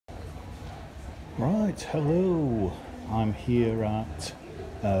Right, hello. I'm here at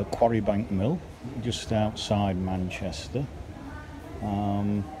Quarry Mill, just outside Manchester.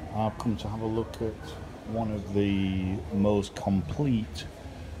 I've come to have a look at one of the most complete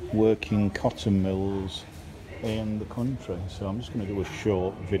working cotton mills in the country. So I'm just going to do a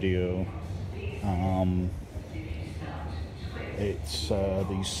short video. It's the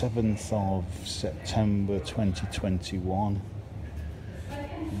 7th of September 2021.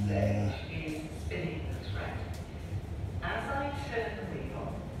 As I turn the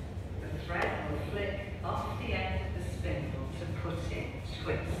wheel, the thread will flick off the end of the spindle to put in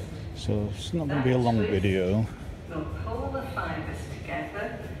twist. So it's not going to be a long video. We'll pull the fibres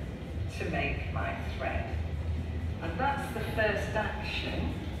together to make my thread. And that's the first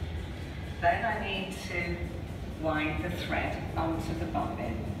action. Then I need to wind the thread onto the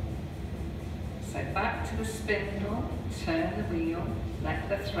bobbin. So back to the spindle, turn the wheel, let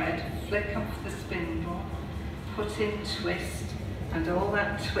the thread flick off the spindle, put in twist, and all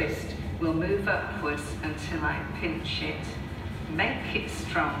that twist will move upwards until I pinch it, make it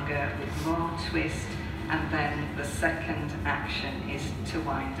stronger with more twist, and then the second action is to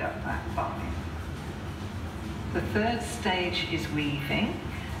wind up that bobbin. The third stage is weaving,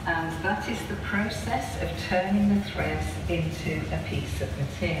 and that is the process of turning the threads into a piece of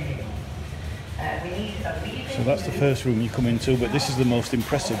material. So that's the first room you come into, but this is the most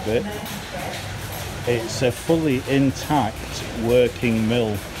impressive bit. It's a fully intact working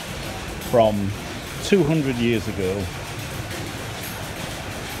mill from 200 years ago.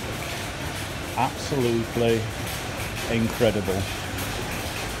 Absolutely incredible.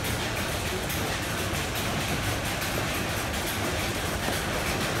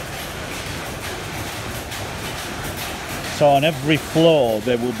 So on every floor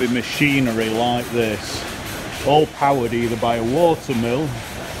there will be machinery like this, all powered either by a water mill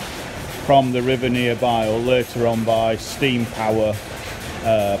from the river nearby or later on by steam power,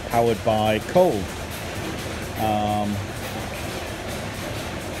 powered by coal.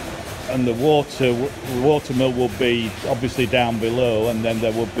 And the water mill will be obviously down below, and then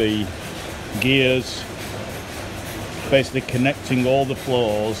there will be gears basically connecting all the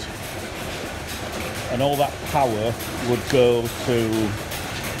floors, and all that power would go to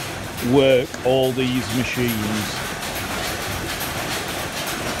work all these machines.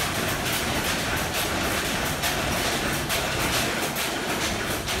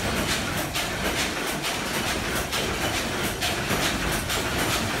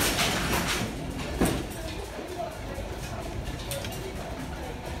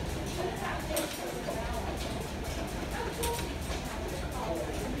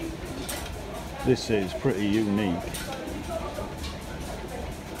 This is pretty unique.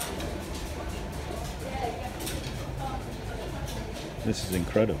 This is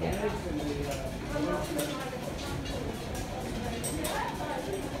incredible.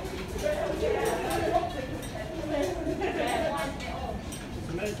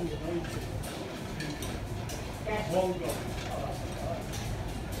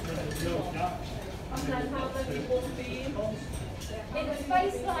 In a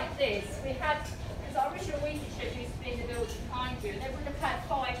space like this, we had, because our original weaving shed used to be in the building behind you, and they would have had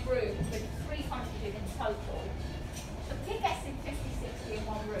 5 rooms with 300 in total. So we get guessing 50, 60 in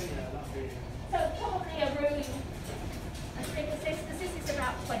one room. So probably a room as big as this, because this is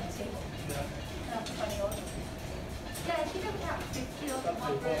about 20. About 20 odd. Yeah, if you look about 50 odd in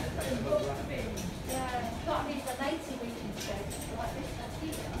one room. Yeah, but I mean, the later weaving shed, like this one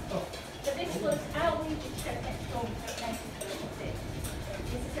here. So this was our weaving shed next door to next.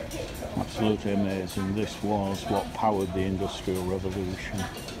 Absolutely amazing. This was what powered the Industrial Revolution.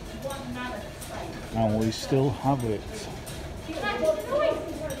 And we still have it.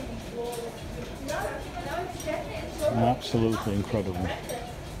 Absolutely incredible.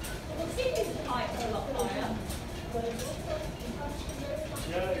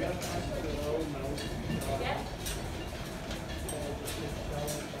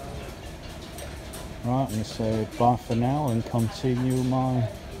 Right, I'm going to say bye for now and continue my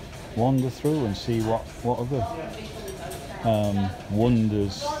wander through and see what other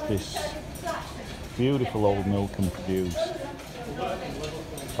wonders this beautiful old mill can produce.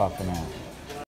 Bye for now.